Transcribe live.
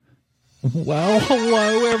Well,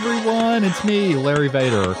 hello everyone. It's me, Larry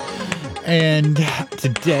Vader. And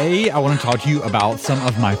today I want to talk to you about some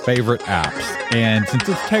of my favorite apps. And since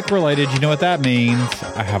it's tech related, you know what that means.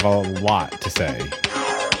 I have a lot to say.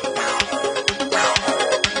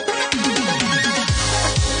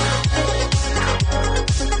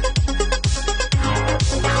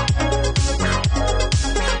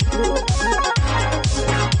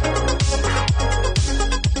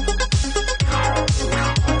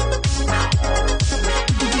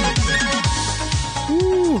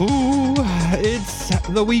 It's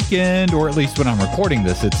the weekend, or at least when I'm recording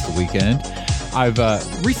this, it's the weekend. I've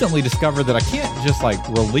recently discovered that I can't just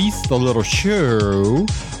release the little show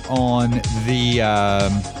on the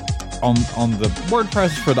on the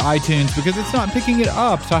WordPress for the iTunes because it's not picking it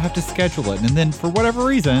up, so I have to schedule it. And then for whatever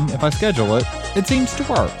reason, if I schedule it, it seems to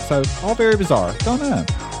work. So all very bizarre. Don't know.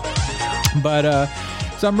 But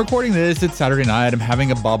so I'm recording this. It's Saturday night. I'm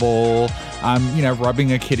having a bubble. I'm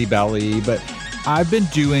rubbing a kitty belly, but I've been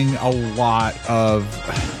doing a lot of,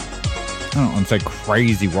 I don't want to say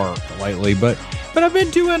crazy work lately, but I've been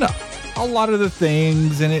doing a lot of the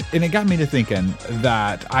things, and it got me to thinking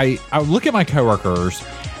that I look at my coworkers,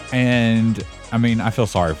 and I mean, I feel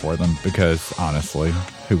sorry for them because honestly,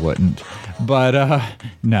 who wouldn't? But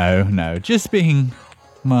no, just being,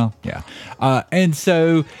 well, yeah. And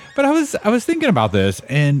so, but I was thinking about this,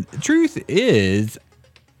 and the truth is,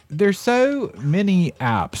 there's so many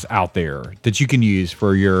apps out there that you can use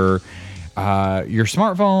for your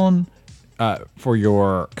smartphone, for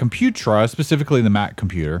your computer, specifically the Mac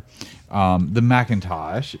computer, the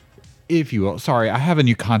Macintosh, if you will. Sorry, I have a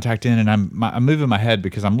new contact in, and I'm moving my head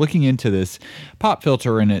because I'm looking into this pop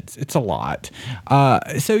filter, and it's a lot. I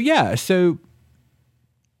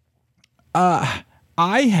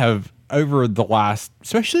have, over the last,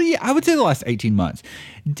 especially I would say the last 18 months,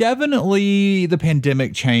 definitely the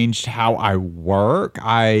pandemic changed how I work.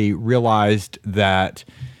 I realized that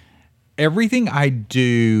everything I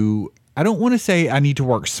do, I don't want to say I need to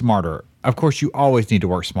work smarter. Of course, you always need to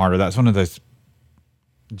work smarter. That's one of those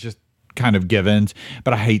just kind of givens,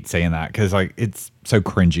 but I hate saying that because it's so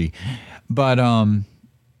cringy. But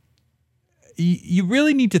you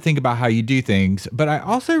really need to think about how you do things. But I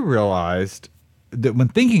also realized that when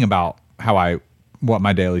thinking about what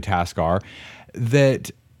my daily tasks are,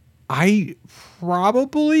 that I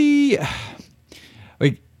probably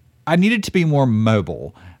I needed to be more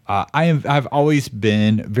mobile. I've always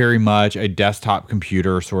been very much a desktop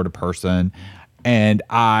computer sort of person, and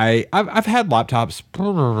I've had laptops.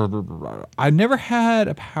 I never had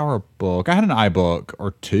a PowerBook. I had an iBook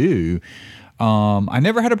or two. I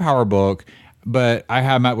never had a PowerBook, but I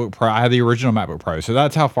had a MacBook Pro. I had the original MacBook Pro, so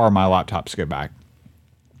that's how far my laptops go back.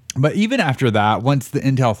 But even after that, once the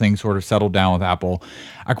Intel thing sort of settled down with Apple,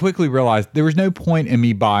 I quickly realized there was no point in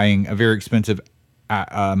me buying a very expensive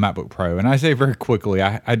MacBook Pro. And I say very quickly,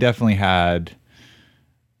 I definitely had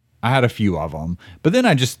a few of them. But then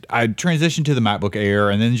I transitioned to the MacBook Air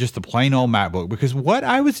and then just the plain old MacBook, because what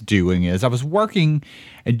I was doing is I was working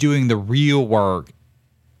and doing the real work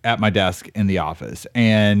at my desk in the office.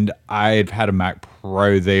 And I've had a Mac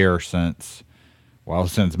Pro there since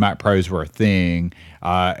Mac Pros were a thing,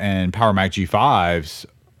 and Power Mac G5s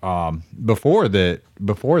before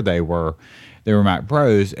they were Mac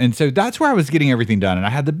Pros, and so that's where I was getting everything done. And I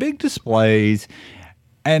had the big displays,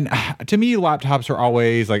 and to me, laptops are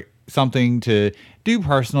always like something to do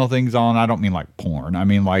personal things on. I don't mean like porn. I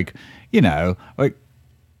mean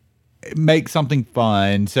make something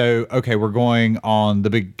fun. So, okay, we're going on the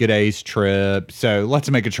big G'days trip, so let's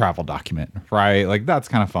make a travel document, right? Like, that's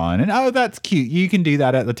kind of fun. And, oh, that's cute. You can do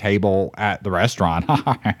that at the table at the restaurant.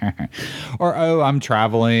 Or, oh, I'm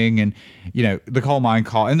traveling, and, the coal mine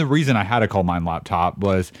call. And the reason I had a coal mine laptop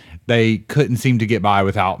was they couldn't seem to get by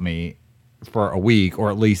without me for a week, or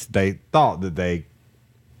at least they thought that they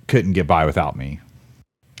couldn't get by without me.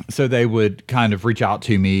 So they would kind of reach out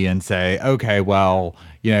to me and say, okay, well,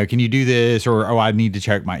 can you do this? Or, oh, I need to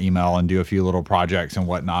check my email and do a few little projects and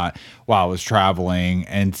whatnot while I was traveling.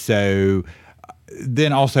 And so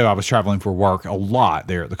then also I was traveling for work a lot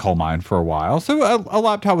there at the coal mine for a while. So a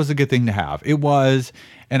laptop was a good thing to have. It was,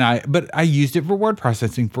 but I used it for word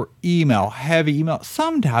processing, for email, heavy email,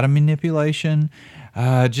 some data manipulation,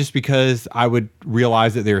 just because I would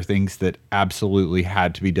realize that there are things that absolutely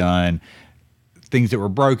had to be done, things that were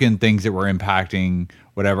broken, things that were impacting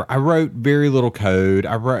whatever. I wrote very little code.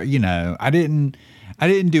 I wrote, I didn't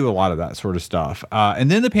do a lot of that sort of stuff.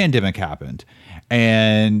 And then the pandemic happened,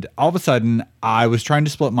 and all of a sudden I was trying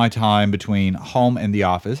to split my time between home and the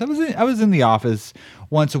office. I was in the office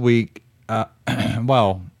once a week.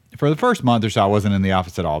 Well, for the first month or so, I wasn't in the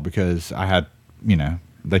office at all because I had,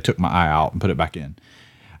 they took my eye out and put it back in.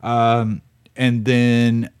 And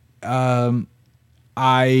then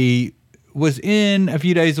I was in a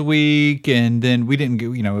few days a week, and then we didn't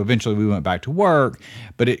go, eventually we went back to work,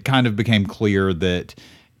 but it kind of became clear that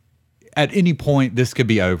at any point this could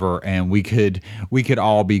be over and we could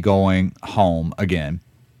all be going home again.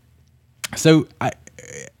 So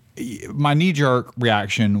my knee-jerk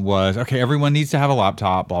reaction was, okay, everyone needs to have a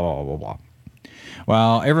laptop, blah, blah, blah, blah.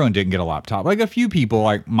 Well, everyone didn't get a laptop. Like a few people,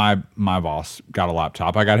 like my boss got a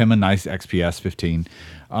laptop. I got him a nice XPS 15.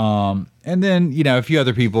 And then, a few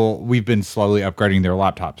other people, we've been slowly upgrading their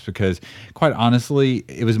laptops because, quite honestly,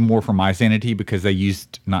 it was more for my sanity because they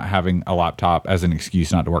used not having a laptop as an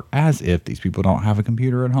excuse not to work, as if these people don't have a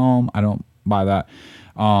computer at home. I don't buy that.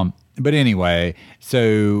 But anyway,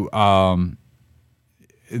 so I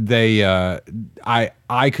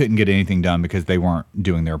couldn't get anything done because they weren't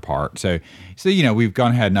doing their part. So we've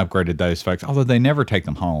gone ahead and upgraded those folks, although they never take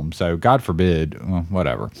them home. So God forbid,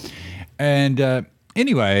 whatever. And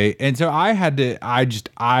anyway, and so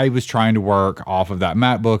I was trying to work off of that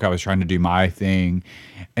MacBook. I was trying to do my thing,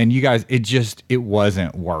 and you guys, it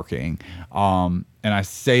wasn't working. And I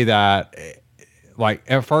say that, like,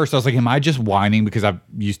 at first I was like, am I just whining because I'm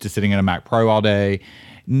used to sitting in a Mac Pro all day?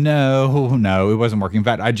 No, it wasn't working. In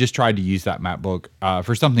fact, I just tried to use that MacBook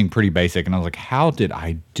for something pretty basic, and I was like, how did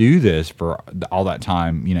I do this for all that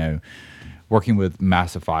time, working with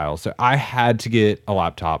massive files? So I had to get a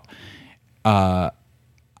laptop. I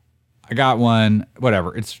got one,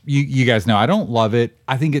 whatever. It's you guys know I don't love it.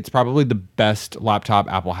 I think it's probably the best laptop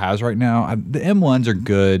Apple has right now. The M1s are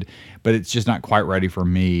good, but it's just not quite ready for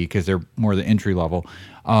me because they're more the entry level.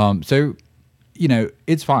 So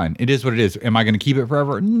it's fine. It is what it is. Am I going to keep it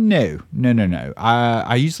forever? No.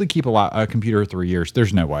 I usually keep a computer 3 years.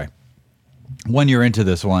 There's no way. 1 year into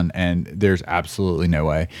this one, and there's absolutely no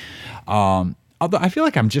way. Although I feel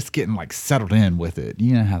like I'm just getting like settled in with it.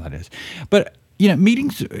 You know how that is. But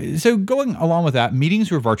meetings. So going along with that, meetings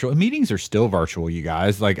were virtual. Meetings are still virtual, you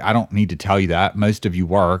guys. Like, I don't need to tell you that. Most of you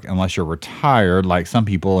work unless you're retired, like some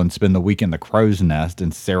people, and spend the week in the crow's nest in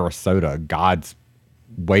Sarasota, God's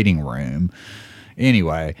waiting room.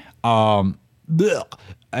 Anyway, and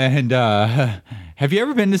have you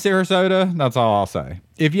ever been to Sarasota? That's all I'll say.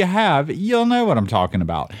 If you have, you'll know what I'm talking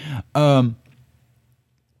about. So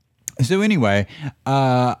anyway,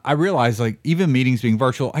 I realized, like, even meetings being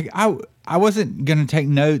virtual, I wasn't going to take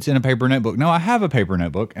notes in a paper notebook. No, I have a paper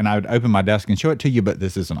notebook, and I would open my desk and show it to you, but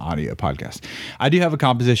this is an audio podcast. I do have a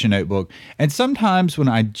composition notebook, and sometimes when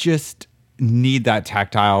I just need that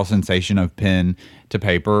tactile sensation of pen to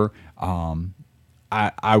paper,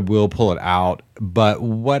 I will pull it out. But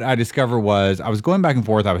what I discovered was I was going back and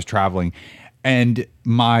forth. I was traveling, and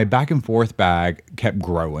my back and forth bag kept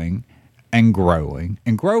growing and growing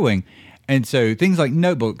and growing. And so things like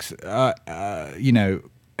notebooks,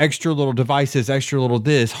 extra little devices, extra little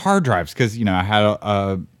hard drives, because, I had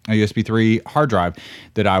a USB 3 hard drive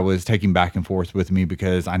that I was taking back and forth with me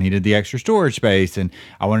because I needed the extra storage space and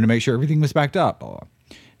I wanted to make sure everything was backed up.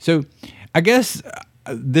 So I guess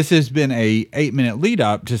this has been a 8-minute lead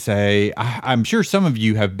up to say, I'm sure some of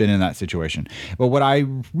you have been in that situation, but what I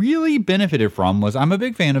really benefited from was, I'm a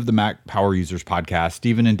big fan of the Mac Power Users podcast.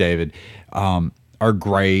 Stephen and David are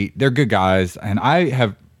great. They're good guys. And I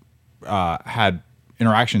have had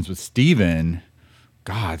interactions with Stephen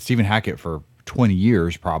Hackett for 20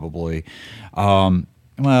 years, probably. Well,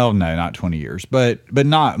 no, not 20 years, but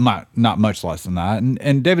not much less than that.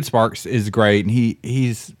 And David Sparks is great. And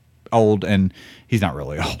he's old, and he's not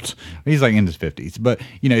really old. He's like in his 50s, but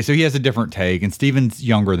so he has a different take, and Stephen's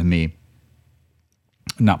younger than me.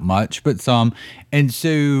 Not much, but some. And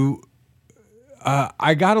so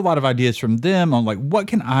I got a lot of ideas from them on, like, what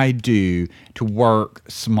can I do to work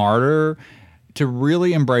smarter, to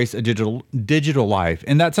really embrace a digital life.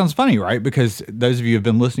 And that sounds funny, right? Because those of you who have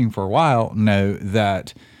been listening for a while know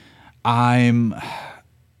that I'm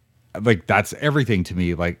like, that's everything to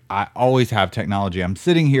me. Like, I always have technology. I'm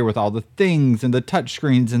sitting here with all the things and the touch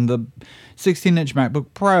screens and the 16-inch MacBook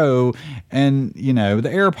Pro and, the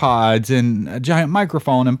AirPods and a giant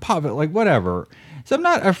microphone and pop it, like, whatever. So I'm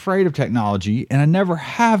not afraid of technology, and I never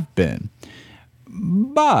have been.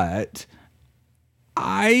 But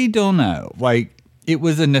I don't know. Like, it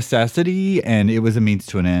was a necessity and it was a means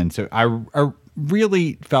to an end. So I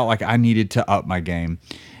really felt like I needed to up my game.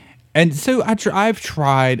 And so I've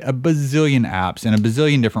tried a bazillion apps and a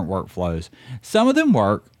bazillion different workflows. Some of them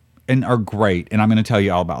work and are great, and I'm going to tell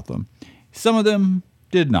you all about them. Some of them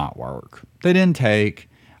did not work. They didn't take.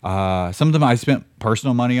 Some of them I spent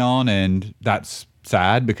personal money on, and that's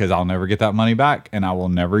sad because I'll never get that money back, and I will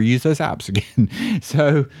never use those apps again.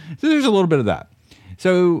 So there's a little bit of that.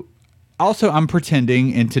 So also, I'm pretending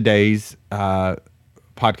in today's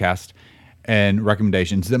podcast and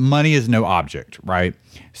recommendations that money is no object, right?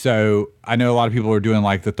 So I know a lot of people are doing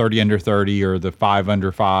like the 30 under 30 or the 5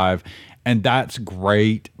 under 5, and that's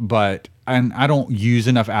great, but I don't use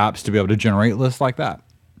enough apps to be able to generate lists like that.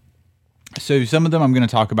 So some of them I'm going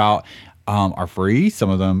to talk about are free. Some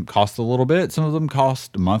of them cost a little bit. Some of them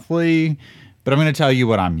cost monthly, but I'm going to tell you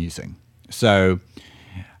what I'm using. So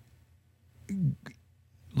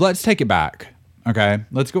let's take it back. Okay.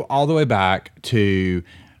 Let's go all the way back to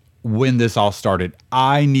when this all started.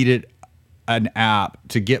 I needed an app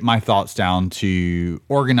to get my thoughts down, to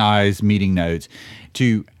organize meeting notes,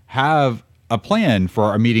 to have a plan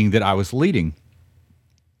for a meeting that I was leading.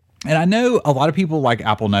 And I know a lot of people like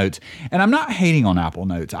Apple Notes, and I'm not hating on Apple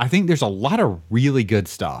Notes. I think there's a lot of really good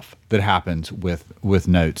stuff that happens with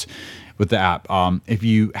Notes, with the app. If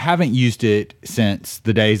you haven't used it since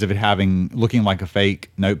the days of it looking like a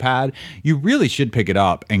fake notepad, you really should pick it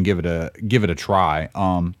up and give it a try.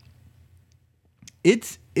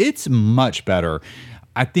 It's much better.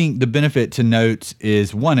 I think the benefit to Notes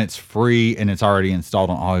is, one, it's free and it's already installed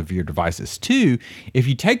on all of your devices. Two, if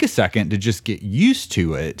you take a second to just get used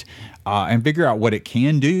to it and figure out what it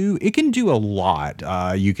can do a lot.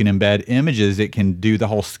 You can embed images. It can do the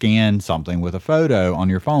whole scan something with a photo on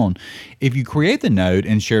your phone. If you create the note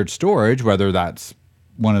in shared storage, whether that's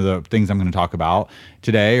one of the things I'm going to talk about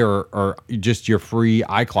today or just your free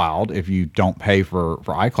iCloud, if you don't pay for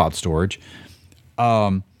iCloud storage,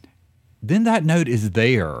 then that note is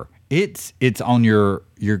there. It's on your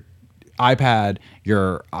iPad,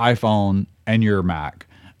 your iPhone, and your Mac.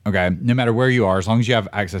 Okay, no matter where you are, as long as you have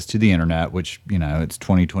access to the internet, which, it's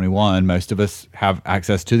 2021, most of us have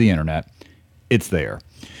access to the internet, it's there.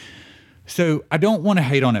 So I don't want to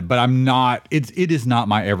hate on it, but it is not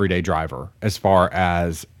my everyday driver as far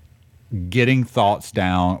as getting thoughts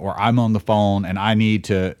down, or I'm on the phone and I need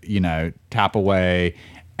to, tap away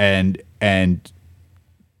and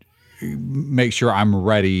make sure I'm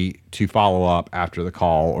ready to follow up after the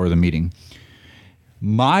call or the meeting.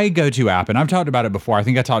 My go-to app, and I've talked about it before, I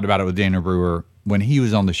think I talked about it with Daniel Brewer when he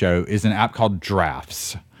was on the show, is an app called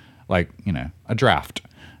Drafts. Like, a draft.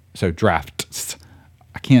 So Drafts.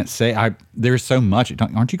 I can't say, there's so much.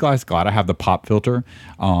 Aren't you guys glad I have the pop filter?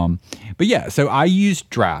 But yeah, so I use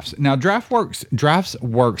Drafts. Now, Drafts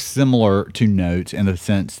works similar to Notes in the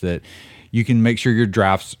sense that you can make sure your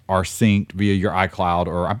drafts are synced via your iCloud,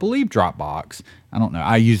 or I believe Dropbox. I don't know.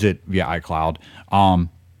 I use it via iCloud.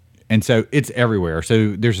 And so it's everywhere.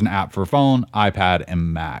 So there's an app for phone, iPad,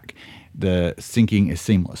 and Mac. The syncing is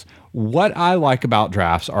seamless. What I like about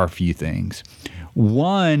Drafts are a few things.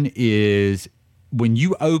 One is when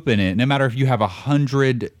you open it, no matter if you have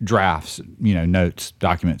 100 drafts, notes,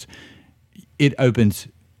 documents, it opens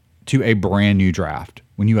to a brand new draft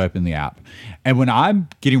when you open the app. And when I'm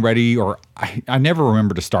getting ready, or I never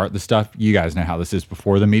remember to start the stuff. You guys know how this is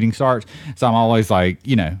before the meeting starts. So I'm always like,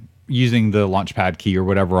 using the Launchpad key or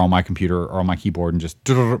whatever on my computer or on my keyboard and just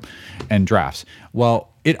and drafts.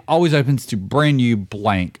 Well, it always opens to brand new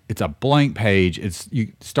blank. It's a blank page.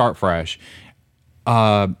 You start fresh.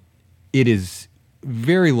 It is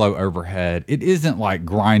very low overhead. It isn't like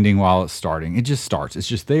grinding while it's starting. It just starts. It's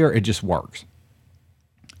just there. It just works.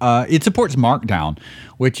 It supports Markdown,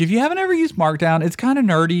 which if you haven't ever used Markdown, it's kind of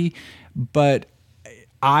nerdy, but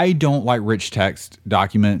I don't like rich text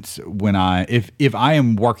documents if I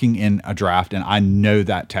am working in a draft and I know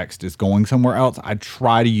that text is going somewhere else, I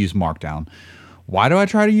try to use Markdown. Why do I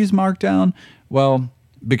try to use Markdown? Well,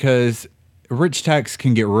 because rich text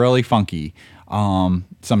can get really funky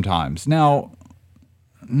sometimes. Now,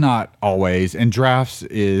 not always, and Drafts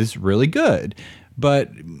is really good,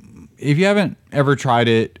 but if you haven't ever tried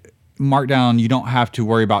it, Markdown, you don't have to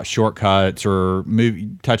worry about shortcuts or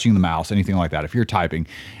touching the mouse, anything like that. If you're typing,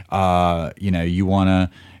 you wanna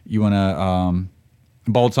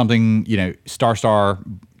bold something, star,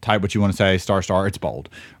 type what you want to say, star, it's bold,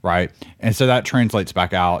 right? And so that translates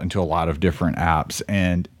back out into a lot of different apps,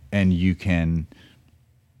 and you can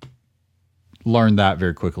learn that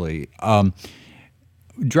very quickly.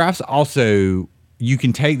 Drafts also, you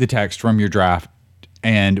can take the text from your draft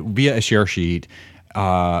and via a share sheet,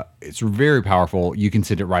 it's very powerful. You can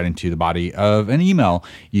send it right into the body of an email.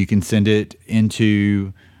 You can send it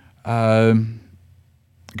into, you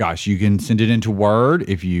can send it into Word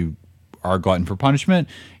if you are a glutton for punishment.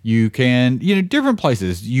 You can, different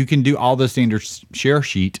places. You can do all the standard share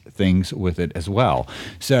sheet things with it as well.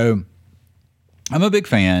 So I'm a big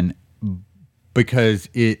fan because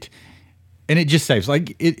it just saves.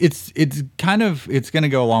 Like it's going to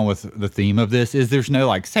go along with the theme of this is there's no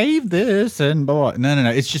like save this and blah, blah. No.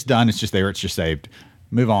 It's just done. It's just there. It's just saved.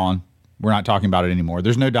 Move on. We're not talking about it anymore.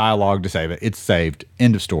 There's no dialogue to save it. It's saved.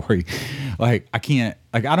 End of story. Like, I can't,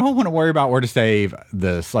 like, I don't want to worry about where to save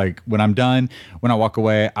this. Like, when I'm done, when I walk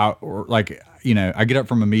away, I get up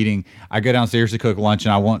from a meeting, I go downstairs to cook lunch,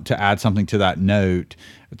 and I want to add something to that note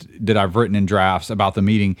that I've written in drafts about the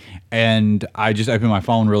meeting. And I just open my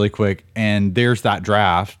phone really quick, and there's that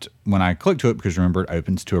draft. When I click to it, because remember, it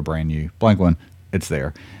opens to a brand new blank one, it's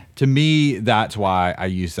there. To me, that's why I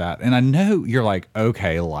use that. And I know you're like,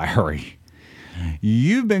 okay, Larry,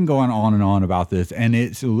 you've been going on and on about this, and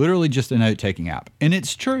it's literally just a note-taking app. And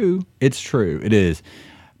it's true. It's true. It is.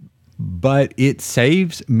 But it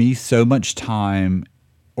saves me so much time,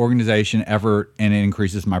 organization, effort, and it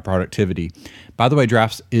increases my productivity. By the way,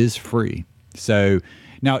 Drafts is free. So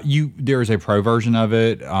now there is a pro version of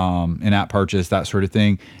it, in-app purchase, that sort of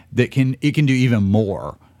thing, that can do even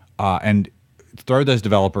more. And throw those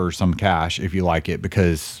developers some cash if you like it,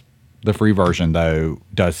 because the free version, though,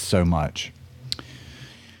 does so much.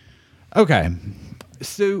 Okay,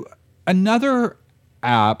 so another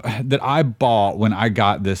app that I bought when I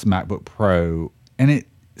got this MacBook Pro, and it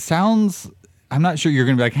sounds, I'm not sure you're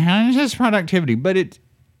going to be like, it's just productivity, but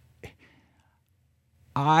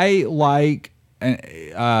I like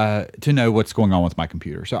to know what's going on with my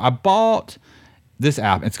computer. So I bought this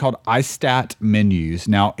app. It's called iStat Menus.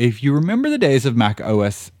 Now, if you remember the days of Mac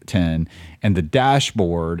OS X and the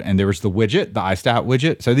dashboard, and there was the widget, the iStat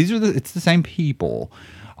widget. So it's the same people.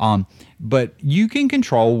 But you can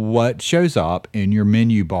control what shows up in your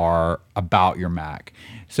menu bar about your Mac.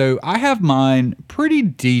 So I have mine pretty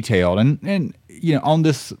detailed, and on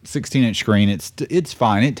this 16-inch screen, it's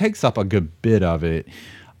fine. It takes up a good bit of it.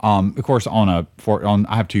 Of course, I have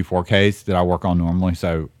two 4Ks that I work on normally,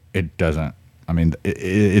 so it doesn't. I mean,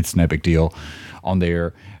 it's no big deal on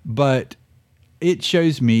there, but it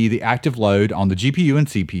shows me the active load on the GPU and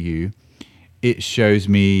CPU. It shows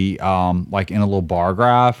me, like in a little bar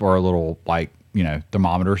graph or a little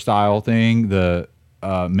thermometer style thing, the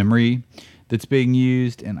memory that's being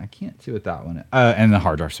used. And I can't see what that one is. And the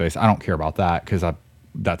hard drive space. I don't care about that because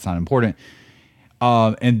that's not important.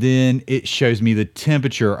 And then it shows me the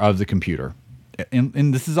temperature of the computer.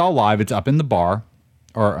 And this is all live. It's up in the bar.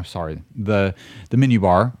 Or sorry, the menu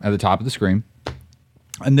bar at the top of the screen.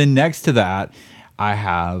 And then next to that, I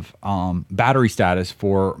have battery status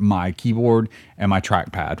for my keyboard and my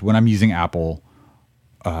trackpad when I'm using Apple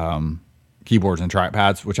keyboards and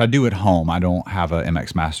trackpads, which I do at home. I don't have a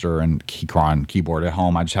MX Master and Keychron keyboard at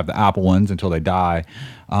home. I just have the Apple ones until they die.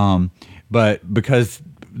 But because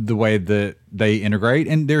the way that they integrate,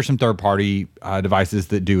 and there's some third-party devices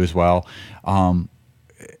that do as well.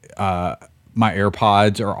 My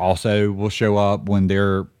AirPods will show up when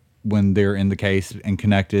they're in the case and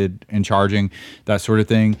connected and charging, that sort of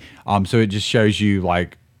thing. So it just shows you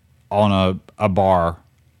like on a bar,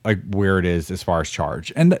 like where it is as far as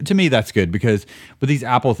charge. And to me, that's good because with these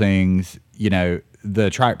Apple things, the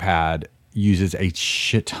trackpad uses a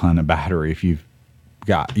shit ton of battery if you've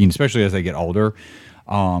got, especially as they get older.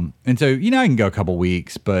 And so, I can go a couple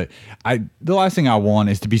weeks, but the last thing I want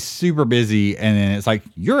is to be super busy. And then it's like,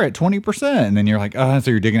 you're at 20%. And then you're like, oh,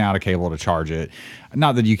 so you're digging out a cable to charge it.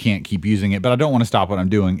 Not that you can't keep using it, but I don't want to stop what I'm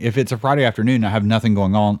doing. If it's a Friday afternoon and I have nothing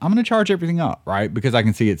going on, I'm going to charge everything up, right? Because I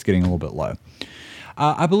can see it's getting a little bit low.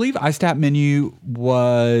 I believe iStat Menu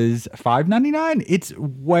was $5.99. It's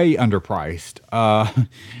way underpriced,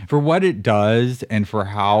 for what it does and for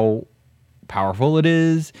how powerful it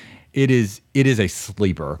is. It is a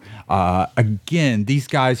sleeper. Again, these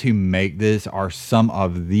guys who make this are some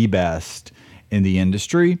of the best in the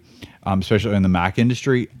industry, especially in the Mac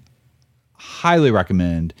industry. Highly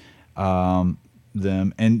recommend them.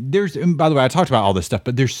 And by the way, I talked about all this stuff,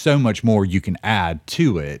 but there's so much more you can add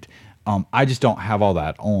to it. I just don't have all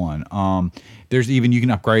that on. You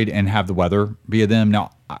can upgrade and have the weather via them.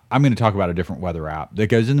 Now, I'm going to talk about a different weather app that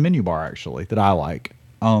goes in the menu bar actually that I like.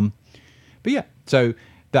 But yeah, so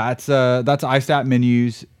that's iStat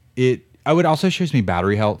Menus. It also shows me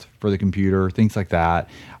battery health for the computer, things like that.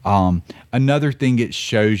 Another thing it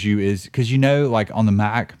shows you is because like on the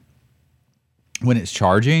Mac, when it's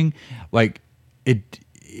charging, like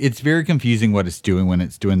it's very confusing what it's doing when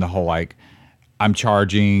it's doing the whole like I'm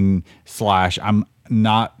charging / I'm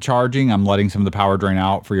not charging. I'm letting some of the power drain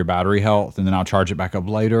out for your battery health, and then I'll charge it back up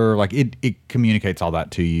later. Like it communicates all that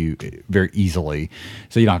to you very easily,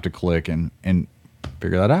 so you don't have to click and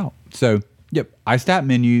figure that out. So, yep, iStat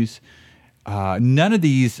Menus. None of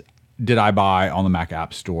these did I buy on the Mac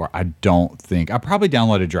App Store. I don't think. I probably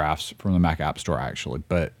downloaded Drafts from the Mac App Store actually,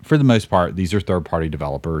 but for the most part, these are third-party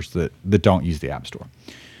developers that don't use the App Store.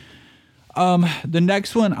 The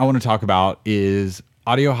next one I want to talk about is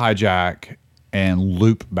Audio Hijack and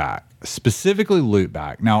Loopback, specifically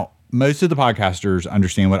Loopback. Now, most of the podcasters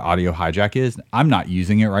understand what Audio Hijack is. I'm not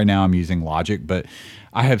using it right now. I'm using Logic, but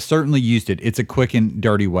I have certainly used it. It's a quick and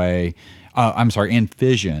dirty way. And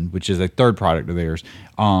Fission, which is a third product of theirs.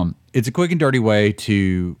 It's a quick and dirty way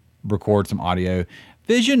to record some audio.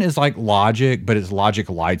 Fission is like Logic, but it's Logic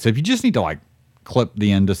Lite. So if you just need to like clip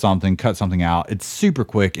the end of something, cut something out, it's super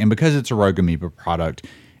quick. And because it's a Rogue Amoeba product,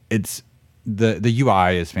 it's the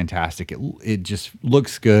UI is fantastic. It just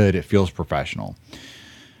looks good. It feels professional.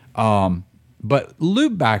 But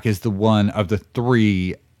Loopback is the one of the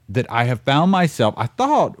three that I have found myself.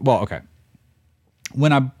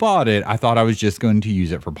 When I bought it, I thought I was just going to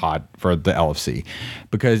use it for the LFC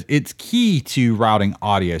because it's key to routing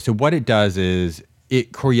audio. So what it does is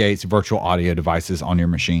it creates virtual audio devices on your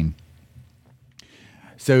machine.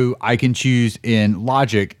 So I can choose in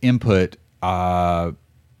Logic input, let's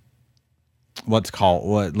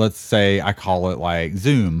say I call it like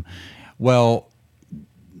Zoom. Well,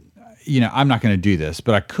 I'm not going to do this,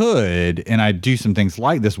 but I could, and I do some things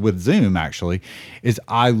like this with Zoom actually, is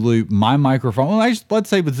I loop my microphone. Well, let's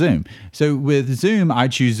say with Zoom. So with Zoom, I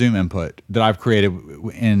choose Zoom input that I've created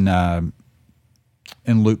in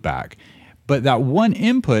Loopback. But that one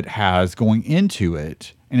input has going into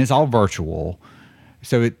it, and it's all virtual.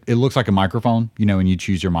 So it looks like a microphone, when you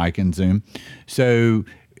choose your mic in Zoom. So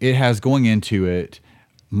it has going into it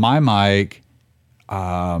my mic,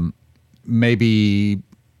 maybe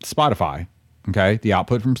Spotify, okay? The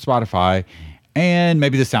output from Spotify, and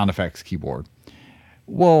maybe the sound effects keyboard.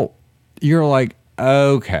 Well, you're like,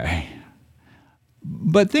 okay.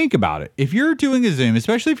 But think about it. If you're doing a Zoom,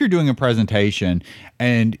 especially if you're doing a presentation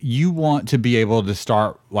and you want to be able to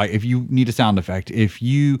start, like if you need a sound effect, if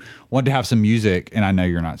you want to have some music, and I know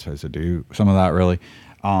you're not supposed to do some of that really,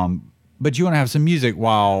 but you want to have some music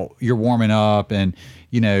while you're warming up and,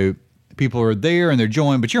 people are there and they're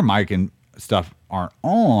joining, but your mic and stuff aren't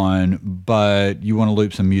on, but you want to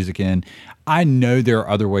loop some music in. I know there are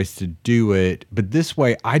other ways to do it, but this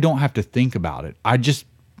way I don't have to think about it. I just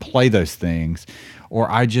play those things,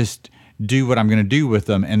 or I just do what I'm going to do with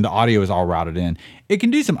them, and the audio is all routed in. It can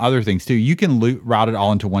do some other things too. You can route it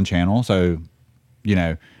all into one channel. So,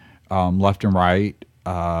 left and right,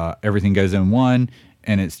 everything goes in one,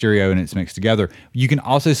 and it's stereo and it's mixed together. You can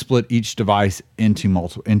also split each device into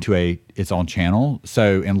its own channel.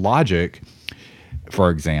 So in Logic, for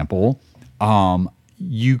example,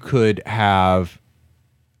 you could have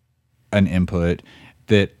an input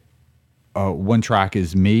that one track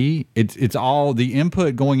is me. It's all the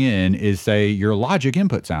input going in is, say, your Logic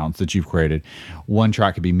input sounds that you've created. One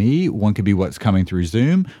track could be me. One could be what's coming through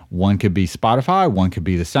Zoom. One could be Spotify. One could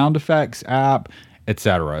be the sound effects app,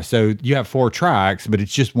 etc. So you have 4 tracks, but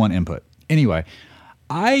it's just one input. Anyway,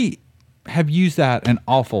 I have used that an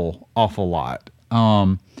awful lot.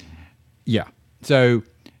 Yeah. So,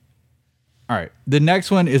 all right. The next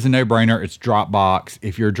one is a no-brainer. It's Dropbox.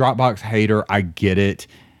 If you're a Dropbox hater, I get it.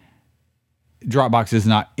 Dropbox is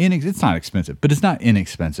it's not expensive, but it's not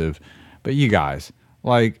inexpensive. But you guys,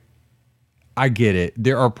 I get it.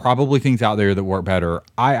 There are probably things out there that work better.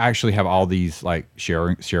 I actually have all these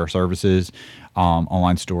share services,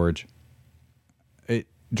 online storage.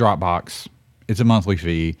 Dropbox, it's a monthly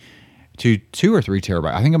fee to 2 or 3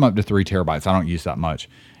 terabytes. I think I'm up to 3 terabytes. I don't use that much.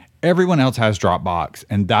 Everyone else has Dropbox,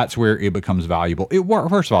 and that's where it becomes valuable.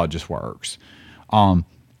 First of all, it just works.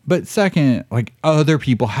 But second, other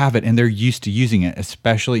people have it and they're used to using it,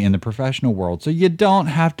 especially in the professional world. So you don't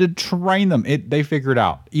have to train them. They figure it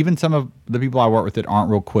out. Even some of the people I work with that aren't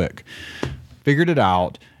real quick figured it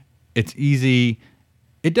out. It's easy.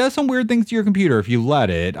 It does some weird things to your computer if you let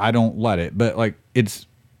it. I don't let it, but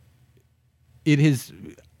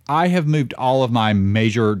I have moved all of my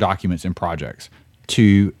major documents and projects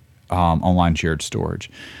to online shared storage.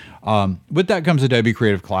 With that comes Adobe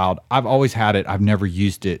Creative Cloud. I've always had it. I've never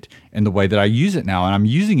used it in the way that I use it now, and I'm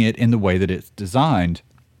using it in the way that it's designed,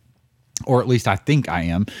 or at least I think I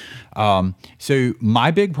am. So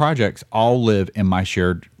my big projects all live in my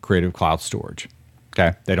shared Creative Cloud storage.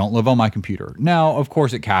 Okay. They don't live on my computer. Now, of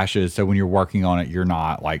course, it caches. So when you're working on it, you're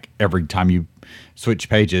not every time you switch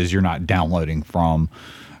pages, you're not downloading from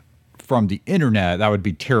the internet. That would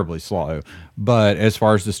be terribly slow. But as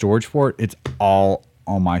far as the storage for it, it's all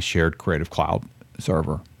on my shared Creative Cloud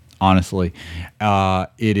server. Honestly,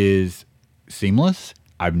 it is seamless.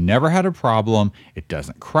 I've never had a problem. It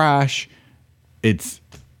doesn't crash. It's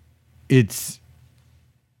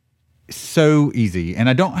so easy, and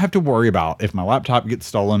I don't have to worry about if my laptop gets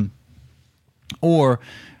stolen, or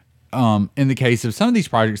in the case of some of these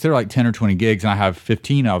projects, they're 10 or 20 gigs, and I have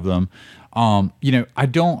 15 of them. I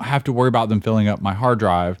don't have to worry about them filling up my hard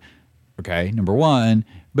drive Okay, number one.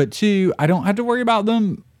 But two, I don't have to worry about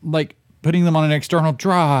them like putting them on an external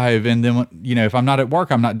drive. And then, if I'm not at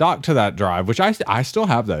work, I'm not docked to that drive, which I still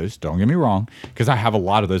have those. Don't get me wrong, because I have a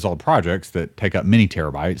lot of those old projects that take up many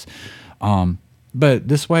terabytes. But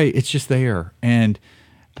this way, it's just there, and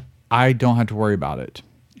I don't have to worry about it.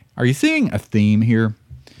 Are you seeing a theme here?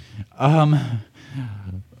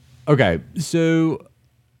 Okay, so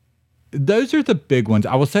those are the big ones.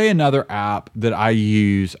 I will say another app that I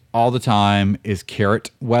use all the time is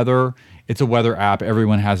Carrot Weather. It's a weather app.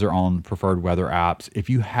 Everyone has their own preferred weather apps. If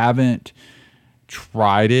you haven't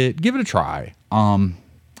tried it, give it a try.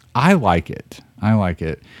 I like it.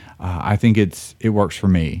 I think it works for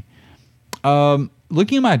me.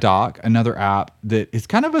 Looking at my dock, another app that is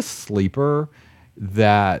kind of a sleeper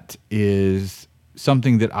that is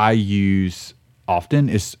something that I use often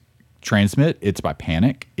is Transmit. It's by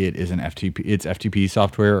Panic. It is it's FTP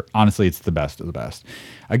software. Honestly, it's the best of the best.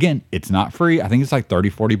 Again, it's not free. I think it's like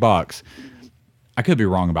 $30-$40. I could be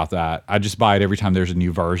wrong about that. I just buy it every time there's a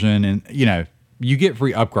new version, and you get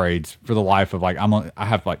free upgrades for the life of I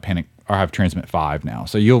have like Panic, or I have Transmit 5 now.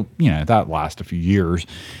 So that lasts a few years.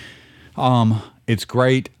 It's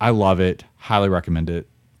great. I love it. Highly recommend it.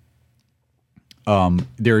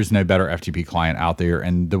 There is no better FTP client out there,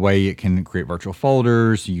 and the way it can create virtual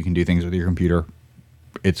folders, you can do things with your computer.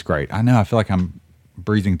 It's great. I know. I feel like I'm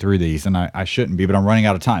breezing through these, and I shouldn't be, but I'm running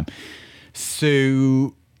out of time.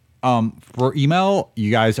 So, for email,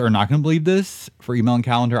 you guys are not going to believe this. For email and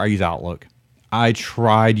calendar, I use Outlook. I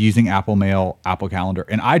tried using Apple Mail, Apple Calendar,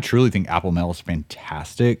 and I truly think Apple Mail is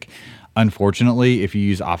fantastic. Unfortunately, if you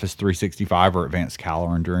use Office 365 or advanced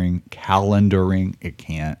calendaring, it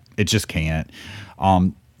can't. It just can't.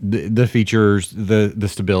 The features, the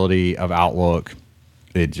stability of Outlook,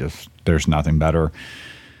 there's nothing better.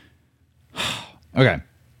 Okay.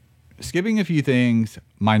 Skipping a few things.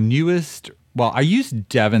 My newest, I use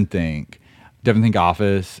DevonThink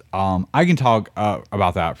Office. I can talk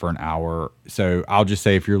about that for an hour. So I'll just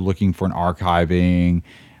say, if you're looking for an archiving,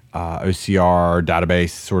 OCR database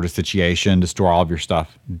sort of situation to store all of your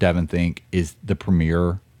stuff, DevonThink is the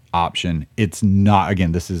premier option. It's not,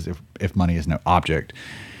 again, this is if money is no object.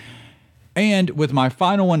 And with my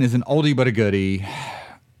final one is an oldie but a goodie.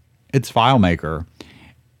 It's FileMaker.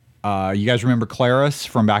 You guys remember Claris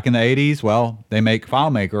from back in the 80s? Well, they make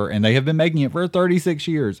FileMaker, and they have been making it for 36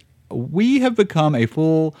 years. We have become a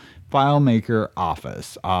full FileMaker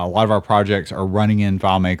office. A lot of our projects are running in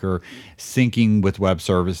FileMaker, syncing with web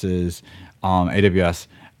services, AWS.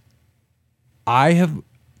 I have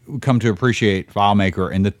come to appreciate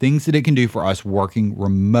FileMaker and the things that it can do for us working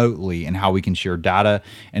remotely, and how we can share data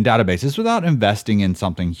and databases without investing in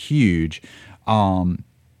something huge.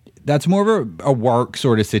 That's more of a work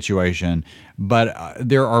sort of situation, but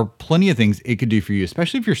there are plenty of things it could do for you,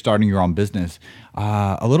 especially if you're starting your own business.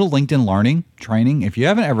 A little LinkedIn Learning training. If you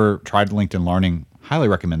haven't ever tried LinkedIn Learning, highly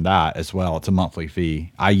recommend that as well. It's a monthly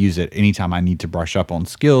fee. I use it anytime I need to brush up on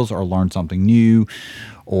skills or learn something new,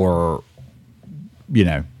 or,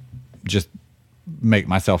 just make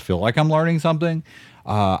myself feel like I'm learning something.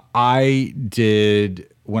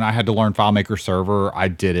 When I had to learn FileMaker Server, I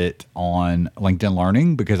did it on LinkedIn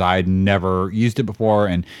Learning because I had never used it before.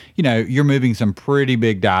 And, you're moving some pretty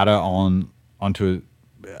big data onto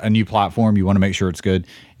a new platform. You want to make sure it's good.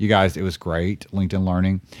 You guys, it was great, LinkedIn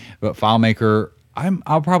Learning. But FileMaker,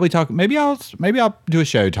 I'll probably talk, maybe I'll do a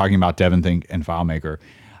show talking about DevonThink and FileMaker.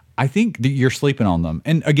 I think that you're sleeping on them.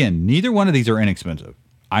 And again, neither one of these are inexpensive.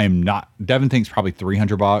 I am not. DevonThink's probably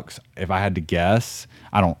 $300 if I had to guess.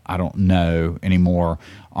 I don't know anymore.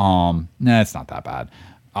 It's not that bad.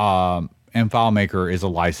 And FileMaker is a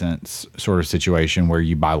license sort of situation where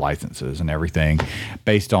you buy licenses and everything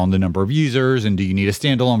based on the number of users, and do you need a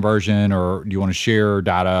standalone version, or do you want to share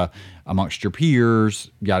data amongst your peers,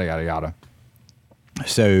 yada yada yada.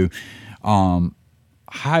 So, I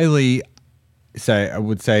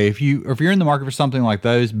would say if you're in the market for something like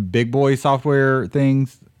those big boy software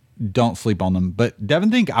things, don't sleep on them. But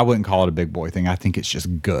DevonThink, I wouldn't call it a big boy thing. I think it's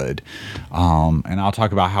just good. And I'll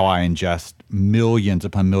talk about how I ingest millions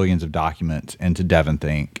upon millions of documents into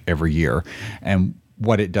DevonThink every year, and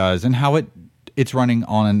what it does, and how it's running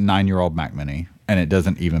on a 9-year-old Mac Mini, and it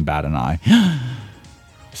doesn't even bat an eye.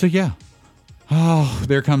 So yeah. Oh,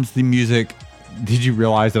 there comes the music. Did you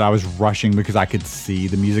realize that I was rushing because I could see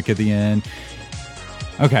the music at the end?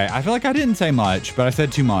 Okay, I feel like I didn't say much, but I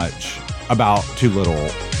said too much about too little.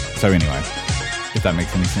 So anyway, if that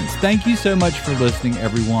makes any sense. Thank you so much for listening,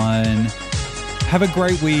 everyone. Have a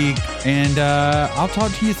great week, and I'll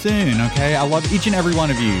talk to you soon, okay? I love each and every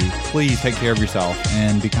one of you. Please take care of yourself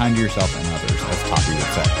and be kind to yourself and others, as Toppy would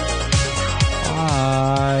say.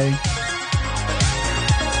 Bye.